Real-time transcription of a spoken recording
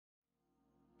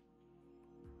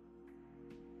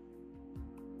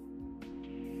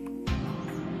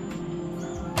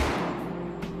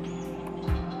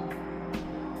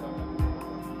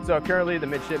So currently the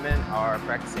midshipmen are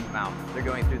practicing mount. They're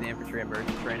going through the Infantry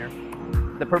Immersion Trainer.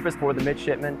 The purpose for the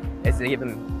midshipmen is to give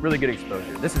them really good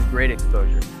exposure. This is great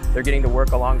exposure. They're getting to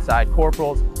work alongside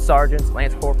corporals, sergeants,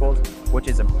 lance corporals, which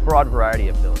is a broad variety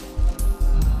of builds.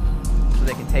 So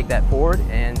they can take that forward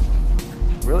and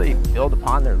really build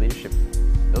upon their leadership,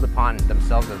 build upon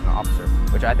themselves as an officer,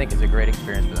 which I think is a great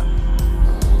experience for them.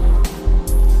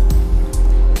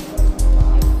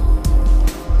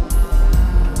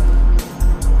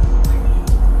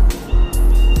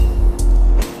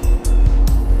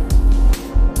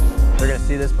 They're going to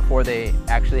see this before they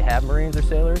actually have Marines or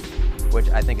sailors, which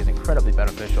I think is incredibly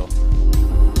beneficial.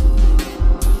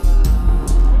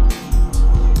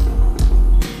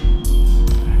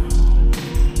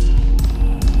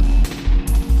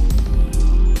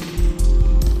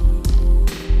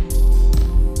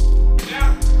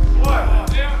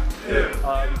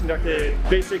 We conducted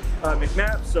basic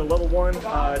McMAP, so level 1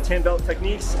 tan belt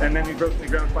techniques, and then we broke into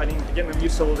ground fighting to get them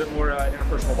used to a little bit more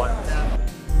interpersonal violence.